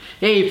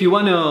Hey, if you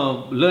want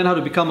to learn how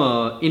to become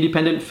an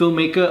independent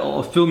filmmaker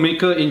or a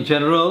filmmaker in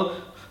general,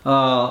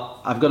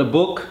 I've got a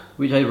book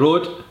which I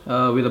wrote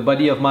with a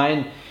buddy of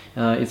mine.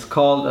 It's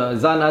called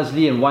Zan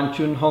Azli and Wan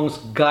Chun Hong's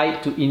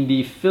Guide to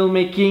Indie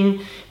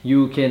Filmmaking.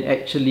 You can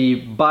actually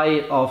buy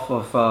it off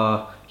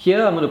of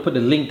here. I'm going to put the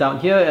link down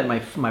here at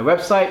my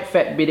website,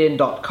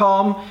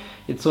 fatbidin.com.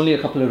 It's only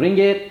a couple of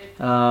ringgit,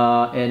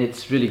 and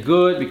it's really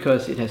good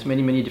because it has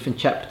many different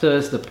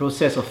chapters, the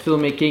process of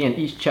filmmaking, and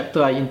each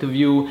chapter I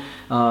interview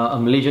a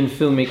Malaysian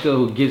filmmaker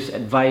who gives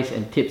advice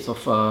and tips of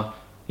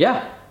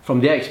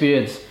from their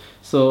experience.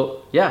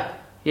 So yeah,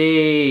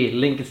 yay,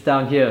 link is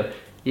down here.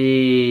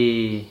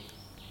 Yay.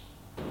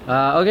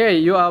 Okay,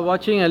 you are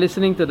watching and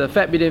listening to the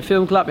Fat Bidin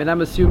Film Club, and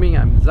I'm assuming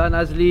I'm Zan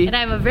Azli. And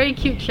I'm a very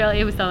cute Cheryl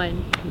A.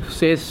 Bustawan.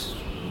 Says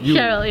you.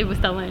 Cheryl A.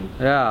 Bustawan.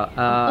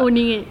 Yeah.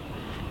 Owning it.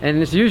 And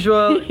as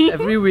usual,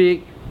 every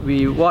week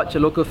we watch a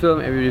local film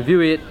and we review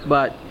it.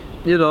 But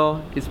you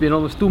know, it's been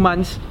almost 2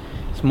 months.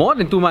 It's more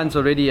than 2 months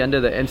already under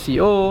the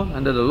MCO,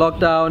 under the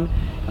lockdown,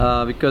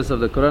 because of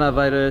the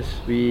coronavirus.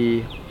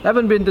 We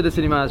haven't been to the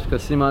cinemas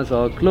because cinemas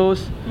are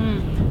closed.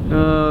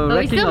 But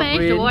we still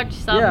managed to watch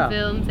some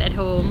films at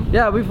home.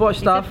 Yeah, we've watched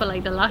stuff. Except for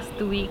like the last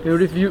 2 weeks. We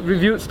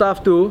reviewed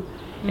stuff too.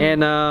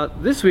 And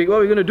this week what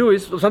we're going to do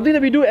is something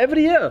that we do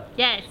every year.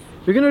 Yes.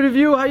 We're going to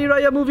review Hari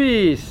Raya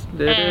movies.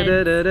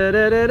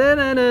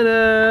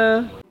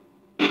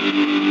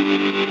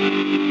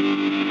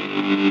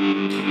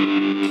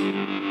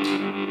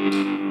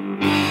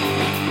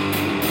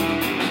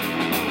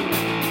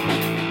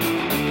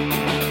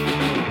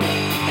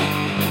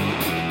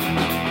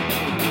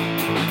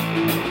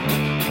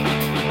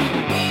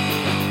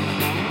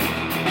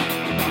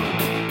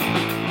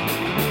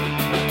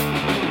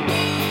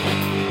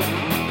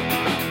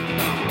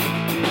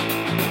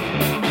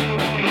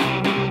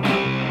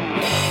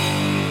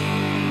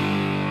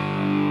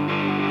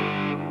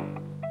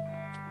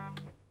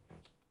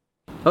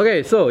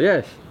 Okay, so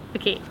yes.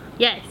 Okay,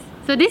 yes.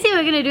 So this year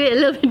we're gonna do it a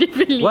little bit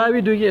differently. Why are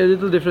we doing it a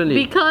little differently?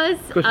 Because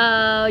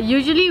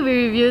usually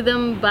we review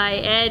them by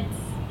ads,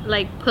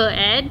 like per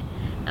ad.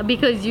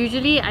 Because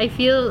usually I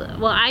feel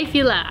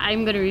like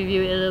I'm gonna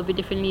review it a little bit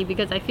differently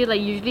because I feel like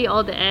usually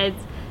all the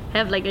ads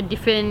have like a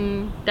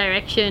different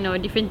direction or a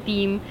different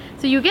theme.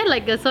 So you get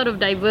like a sort of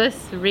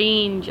diverse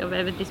range of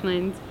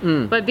advertisements.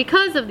 But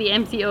because of the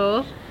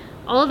MCO,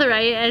 all the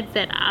Raya ads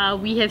that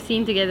we have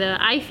seen together,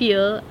 I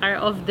feel, are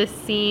of the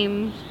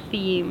same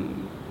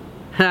theme.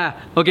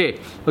 Okay,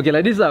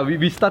 like this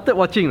we started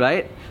watching,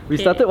 right? We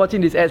started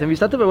watching these ads, and we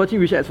started by watching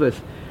which ads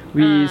first?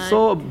 We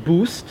saw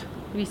Boost.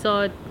 We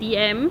saw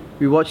TM.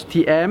 We watched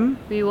TM.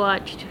 We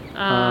watched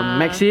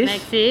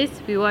Maxis.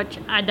 We watched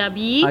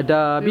Adabi.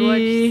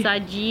 We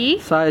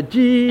watched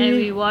Saji. And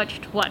we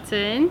watched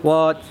Watson.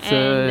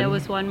 And there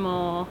was one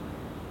more.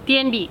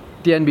 TNB.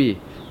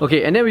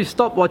 Okay, and then we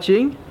stopped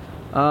watching.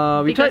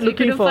 We tried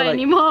looking for like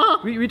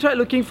we tried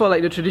looking for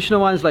like the traditional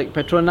ones like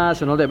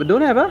Petronas and all that, but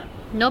don't have, huh?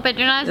 No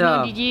Petronas,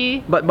 no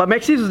Digi. But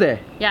Maxis was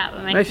there. Yeah,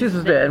 Maxis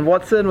was there, and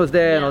Watson was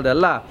there and all that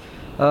lah.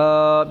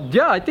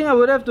 I think I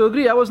would have to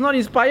agree. I was not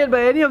inspired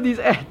by any of these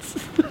ads.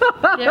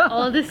 They're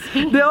all the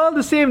same. They're all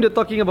the same. They're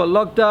talking about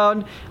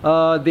lockdown.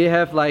 They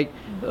have like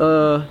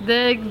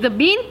the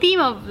main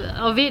theme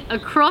of it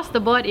across the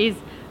board is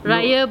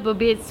Raya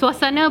berbeza,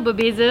 suasana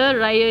berbeza,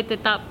 Raya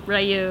tetap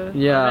Raya.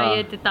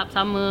 Raya tetap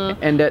sama.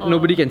 And that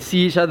nobody can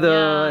see each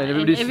other, and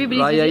everybody's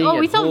rayaing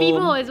we saw home.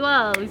 Vivo as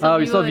well. We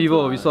saw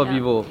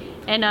Vivo.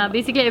 And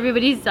basically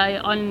everybody's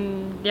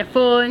on their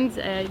phones.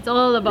 It's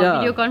all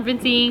about video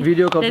conferencing.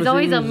 There's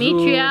always a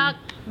matriarch.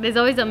 There's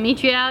always a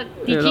matriarch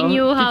teaching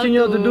you how to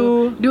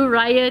do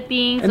Raya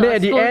things, and or then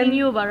at the scolding end,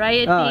 you about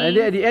Raya things. And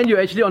then at the end, you're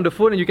actually on the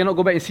phone and you cannot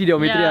go back and see your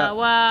matriarch. Yeah,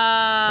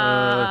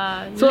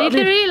 wow.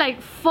 Literally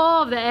like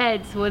 4 of the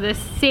ads were the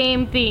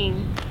same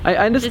thing. I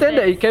understand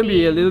that it can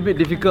be a little bit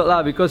difficult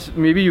lah, because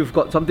maybe you've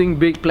got something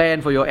big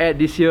planned for your ad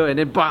this year and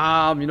then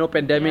bam,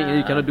 pandemic and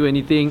you cannot do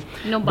anything.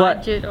 No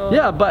budget.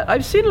 But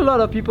I've seen a lot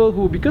of people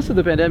who, because of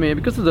the pandemic,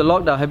 because of the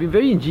lockdown, have been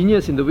very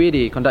ingenious in the way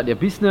they conduct their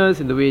business,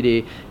 in the way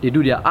they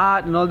do their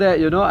art and all that.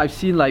 I've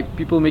seen like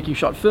people making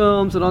short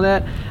films and all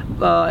that,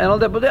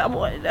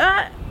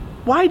 But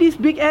why these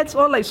big ads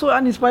all like so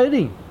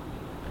uninspiring?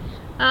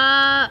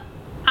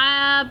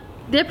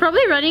 They're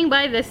probably running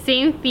by the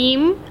same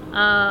theme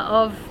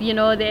of the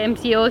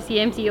MCO,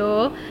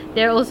 CMCO.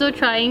 They're also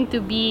trying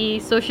to be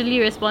socially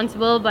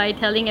responsible by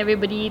telling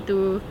everybody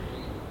to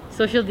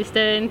social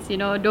distance.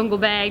 Don't go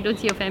back, don't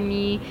see your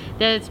family.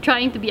 They're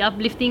trying to be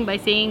uplifting by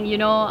saying,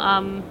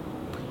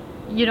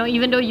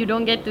 even though you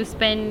don't get to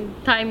spend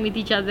time with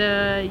each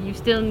other, you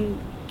still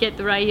get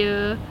the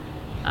Raya.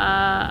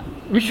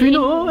 Which we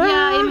know.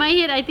 In my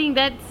head, I think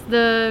that's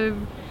the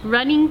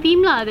running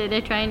theme that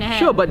they're trying to have.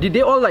 Sure, but did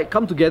they all like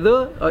come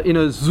together in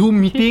a Zoom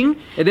meeting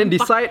and then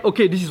decide,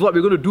 okay, this is what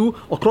we're going to do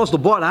across the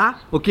board,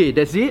 Okay,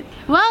 that's it?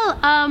 Well,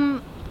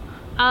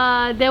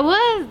 there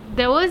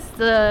was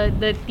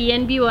the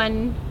TNB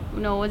one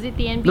No, was it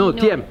TNB? No,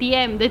 TM.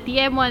 TM. The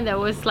TM one that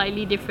was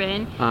slightly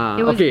different. Ah,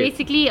 it was okay.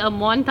 basically a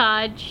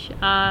montage,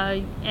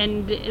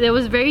 and there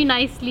was very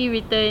nicely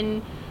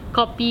written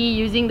copy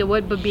using the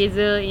word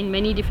berbeza in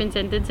many different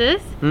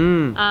sentences.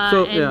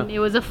 It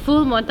was a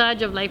full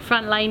montage of like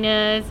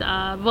frontliners,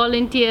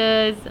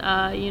 volunteers,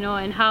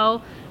 and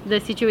how the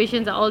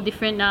situations are all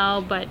different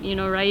now, but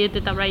raya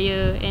tetap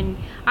raya. And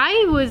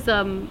I was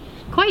not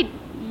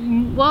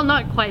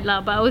quite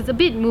lah, but I was a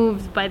bit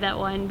moved by that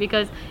one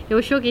because it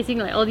was showcasing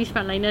like all these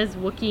frontliners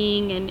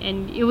working,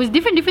 and it was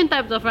different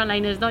types of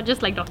frontliners, not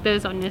just like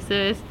doctors or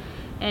nurses.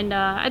 And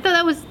I thought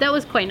that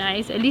was quite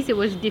nice. At least it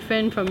was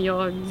different from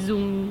your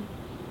Zoom.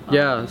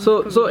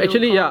 So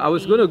actually, I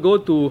was going to go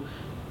to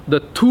the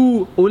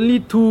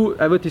only two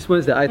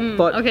advertisements that I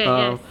thought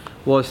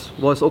was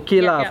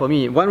okay lah for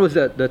me. One was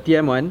the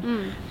TM one,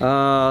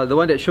 the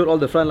one that showed all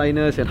the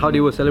frontliners and how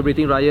they were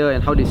celebrating Raya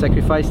and how they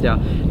sacrificed their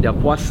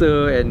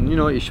puasa, and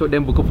it showed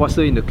them buka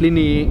puasa in the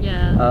clinic,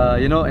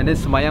 and then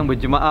semayang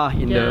berjemaah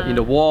in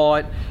the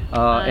ward.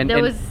 And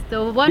there was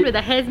the one with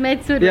the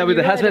hazmat suit. Yeah, with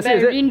the hazmat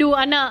suit. Rindu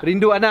anak.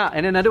 Rindu anak.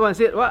 And then another one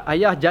said, "What?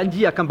 Ayah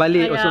janji akan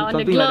balik," or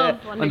something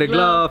like that. On the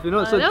glove,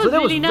 So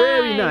that was really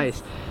very nice.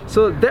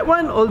 So that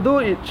one,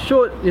 although it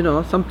showed,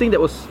 something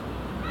that was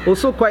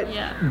also quite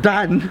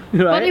done,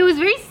 right? But it was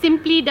very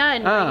simply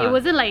done. Like, it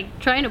wasn't like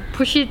trying to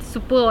push it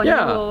super on you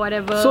or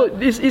whatever. So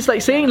it's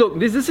like saying,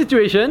 look, this is the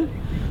situation.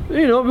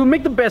 We'll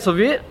make the best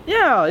of it.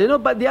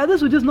 But the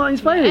others were just not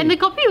inspiring. And the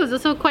copy was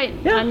also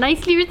quite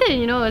nicely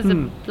written. It was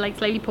like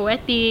slightly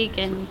poetic,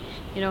 and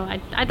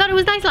I thought it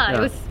was nice lah. It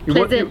was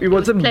pleasant. It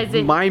wasn't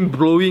pleasant.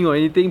 mind-blowing or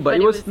anything, but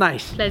it was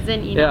nice.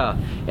 Pleasant enough.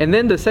 And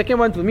then the second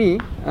one for me,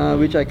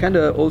 which I kind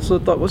of also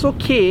thought was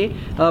okay,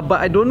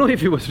 but I don't know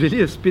if it was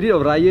really a spirit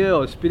of Raya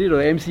or spirit of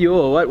MCO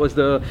or what, was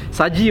the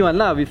Saji one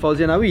lah with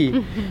Fauzia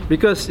Nawi.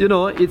 Because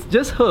it's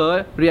just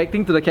her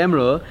reacting to the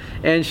camera,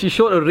 and she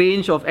showed a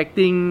range of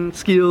acting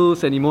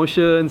skills and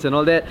emotions and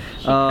all that.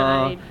 She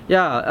cried.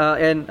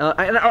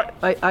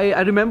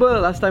 I remember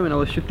last time when I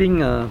was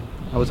shooting,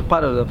 I was a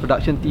part of the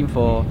production team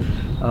for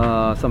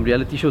some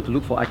reality show to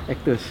look for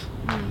actors,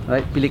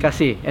 right? Pilih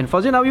Kasih, and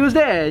Fauzia Nawi was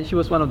there, and she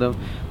was one of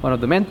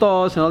the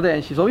mentors and all that,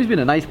 and she's always been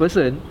a nice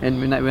person.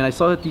 And when I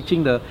saw her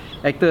teaching the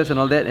actors and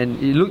all that, and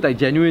it looked like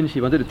genuine,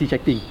 she wanted to teach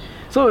acting.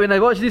 So when I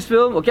watched this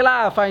film, okay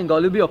lah, fine, got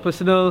a little bit of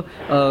personal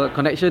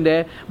connection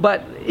there,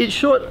 but it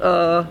showed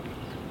a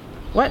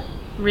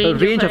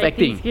range of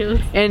acting skills.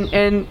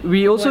 And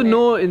we also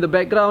know in the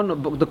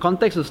background, the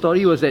context of the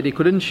story was that they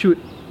couldn't shoot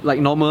like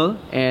normal,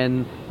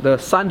 and the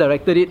son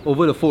directed it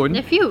over the phone.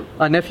 Nephew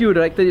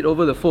directed it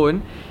over the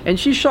phone, and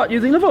she shot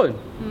using the phone.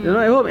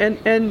 At home,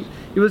 and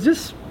it was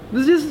just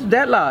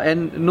that lah.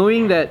 And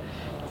knowing that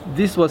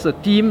this was a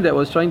team that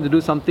was trying to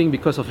do something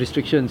because of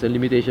restrictions and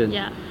limitations.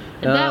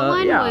 That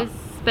one was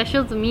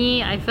special to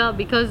me, I felt,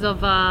 because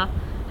of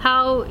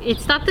how it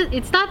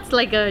starts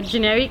like a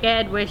generic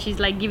ad where she's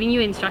like giving you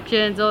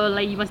instructions, or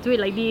like you must do it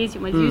like this, you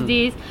must use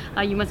this,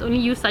 you must only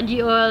use saji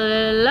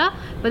oil,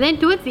 but then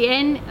towards the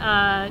end,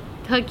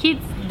 her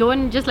kids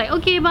don't just like,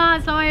 okay ma,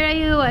 Selamat Hari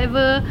Raya,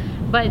 whatever,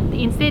 but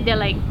instead they're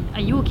like, are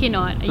you okay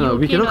not? Are you okay?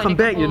 We cannot come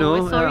back,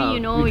 We're sorry,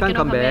 we can't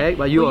come back,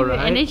 but you alright?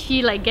 And then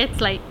she like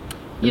gets like,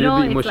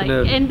 it's like,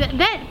 and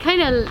that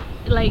kind of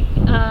like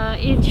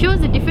it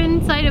shows a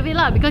different side of it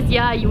lah, because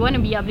you want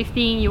to be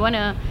uplifting, you want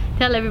to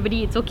tell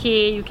everybody it's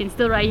okay, you can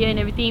still raya and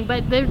everything,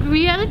 but the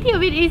reality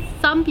of it is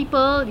some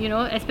people,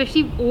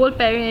 especially old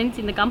parents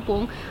in the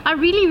kampung, are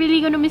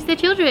really going to miss their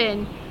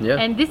children.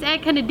 And this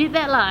ad kind of did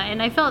that lah,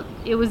 and I felt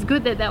it was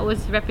good that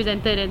was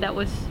represented and that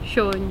was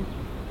shown.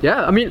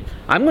 I mean,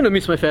 I'm going to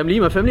miss my family.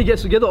 My family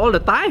gets together all the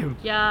time.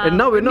 And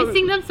now we're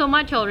missing them so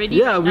much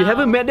already. We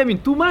haven't met them in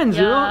 2 months,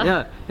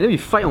 And then we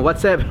fight on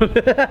WhatsApp.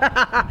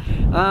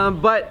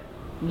 But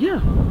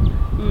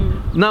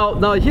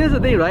now here's the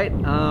thing, right?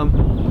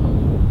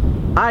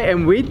 I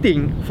am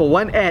waiting for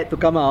one ad to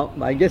come out.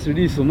 I guess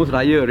really it's almost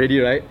Raya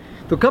already, right?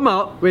 To come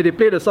out where they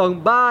play the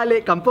song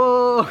Balik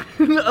Kampung.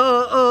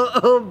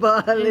 oh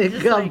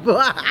Balik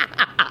Kampung.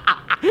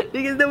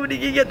 Nobody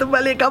can get to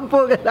Balik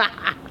Kampung.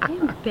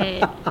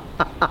 Bad.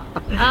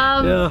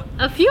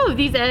 A few of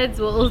these ads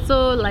were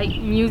also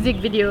like music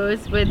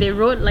videos where they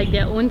wrote like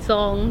their own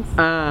songs.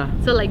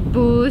 So like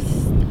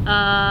Boost,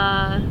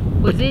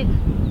 was it?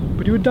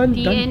 But you done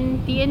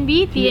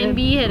TNB?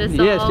 TNB had a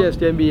song. Yes,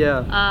 TNB,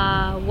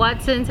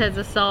 Watson's has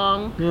a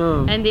song.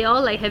 And they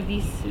all like have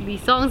these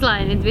songs lah,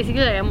 and it's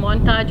basically like a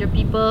montage of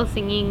people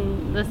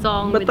singing the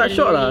song. But tak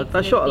short lah.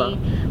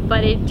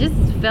 But it just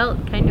felt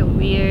kind of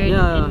weird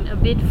and a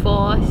bit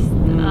forced.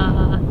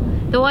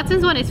 The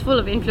Watson's one is full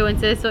of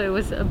influences, so it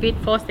was a bit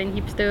forced and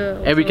hipster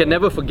also. And we can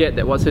never forget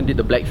that Watson did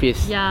the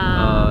blackface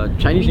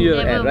Chinese New Year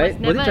ad, right?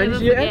 Was it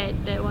Chinese New Year ad?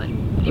 That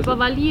one.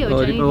 Deepavali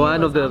or Chinese New Year?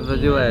 One of the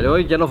video ad. Oh,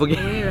 you cannot forget.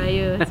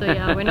 Raya. So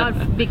we're not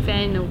a big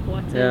fan of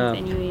Watson's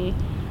anyway.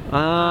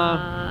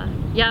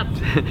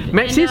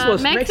 Maxis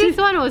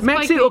one was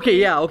quite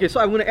okay. So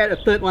I'm going to add a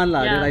third one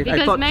lah.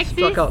 Because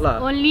Maxis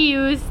only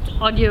used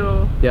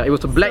audio. Yeah, it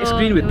was a black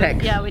screen with it was-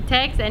 text. Yeah, with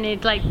text, and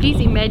it's like, please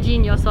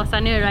imagine your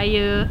Suasana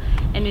Raya,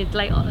 and it's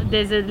like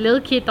there's a little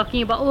kid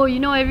talking about, oh, you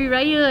know, every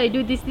Raya I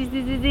do this,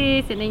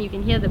 and then you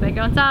can hear the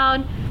background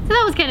sound. So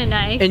that was kind of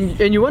nice.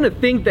 And you want to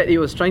think that it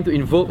was trying to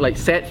invoke like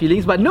sad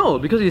feelings, but no,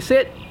 because it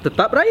said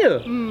Tetap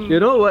Raya. You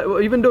know,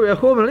 even though we're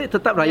home, right,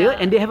 Tetap Raya, Yeah.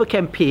 and they have a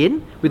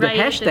campaign with Raya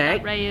the hashtag.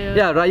 Tetap Raya.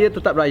 Yeah, Raya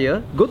Tetap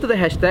Raya. Go to the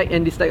hashtag,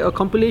 and it's like a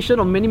compilation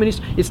of many.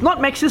 It's not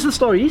Max's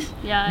stories.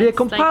 Yeah, They it's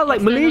compile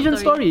like external Malaysian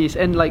stories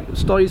and like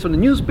stories from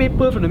the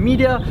newspaper, from the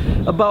media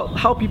about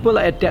how people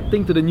are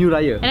adapting to the new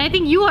Raya. And I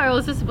think you are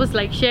also supposed to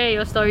like share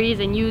your stories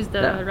and use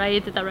the Yeah.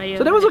 Raya Tetap Raya.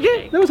 So that was okay.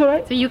 hashtag. That was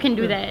alright. So you can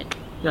do that.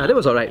 Yeah, that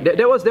was alright.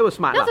 That was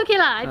smart. That's lah. okay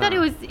lah. I thought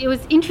it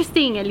was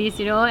interesting at least,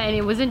 you know, and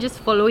it wasn't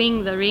just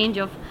following the range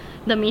of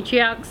the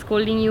matriarch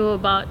scolding you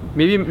about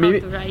Maybe how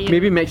to raya.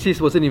 maybe Maxis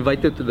wasn't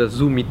invited to the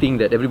Zoom meeting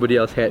that everybody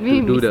else had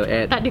to do the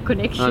ad. Tak ada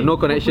connection. No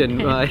connection.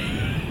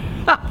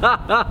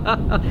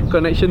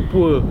 Connection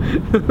poor.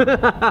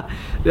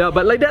 Yeah,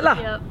 but like that lah.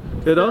 Yep.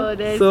 You know. So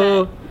there's So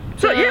that.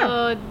 So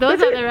yeah. those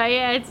that's are it. the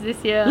Raya ads this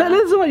year. Let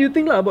us know what you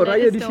think lah about Let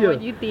Raya us this know year.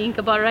 what you think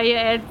about Raya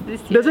ads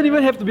this year. Doesn't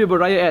even have to be about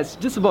Raya ads.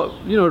 Just about,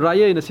 you know,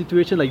 Raya in a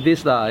situation like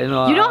this lah. You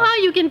know. You know how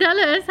you can tell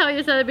us how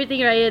you're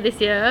celebrating Raya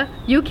this year?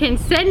 You can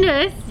send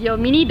us your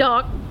mini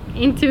doc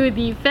into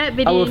the Fat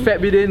Bidin Our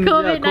Fat Bidin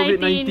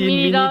COVID-19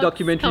 mini docs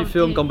documentary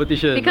film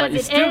competition. Because Like,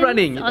 it's it still ends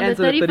running. on It ends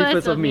the on the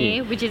 31st of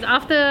May, which is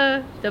after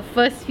the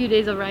first few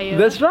days of Raya.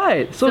 That's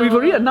right. So we've So-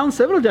 already announced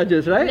several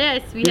judges, right?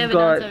 Yes, we we've have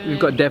got announced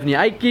we've got Daphne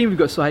Aikim, we've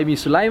got Suhaimi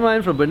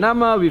Sulaiman from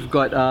Bernama, we've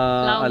got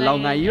Lau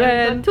Ngai Yuan.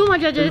 We've got two more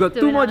judges. We've got to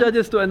two more announce.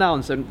 judges to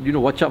announce, and you know,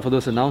 watch out for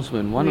those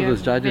announcements. One We of are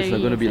those judges are very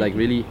going to be like excited.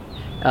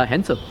 really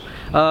handsome.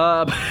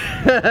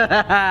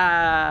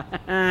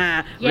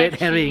 Red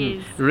herring. she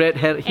is. Red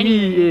herring. He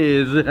Anyway.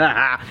 is.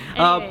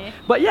 Anyway.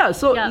 But yeah,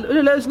 so Yeah.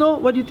 let us know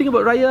what you think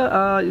about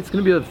Raya. It's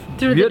going to be a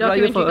Through the weird Raya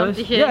documentary for us.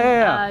 competition,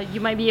 Yeah.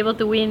 you might be able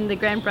to win the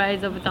grand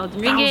prize of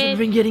 1,000 ringgit. 1,000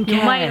 ringgit in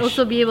You might cash.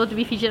 also be able to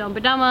be featured on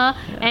Bernama.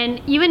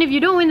 And even if you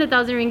don't win the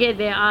 1,000 ringgit,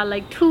 there are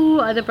like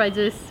 2 other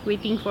prizes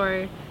waiting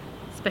for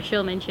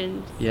special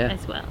mentions Yeah.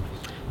 as well.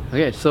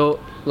 Okay, so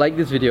like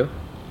this video.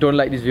 Don't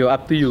like this video,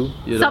 up to you.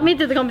 You know. Submit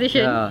to the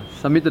competition. Yeah,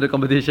 submit to the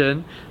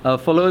competition.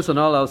 Follow us on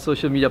all our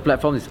social media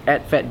platforms. It's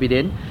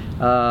 @FatBidin.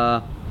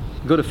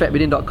 Go to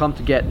fatbidin.com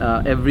to get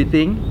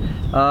everything.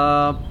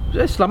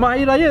 Selamat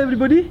Hari Raya,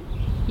 everybody.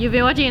 You've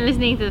been watching and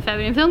listening to the Fat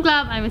Bidin Film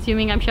Club. I'm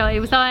assuming I'm Syawal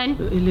Ibusawan.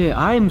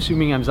 I'm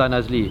assuming I'm Zan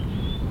Azli.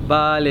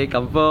 Balik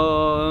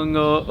kampung,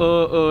 oh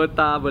oh oh,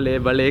 tak boleh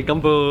balik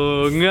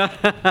kampung.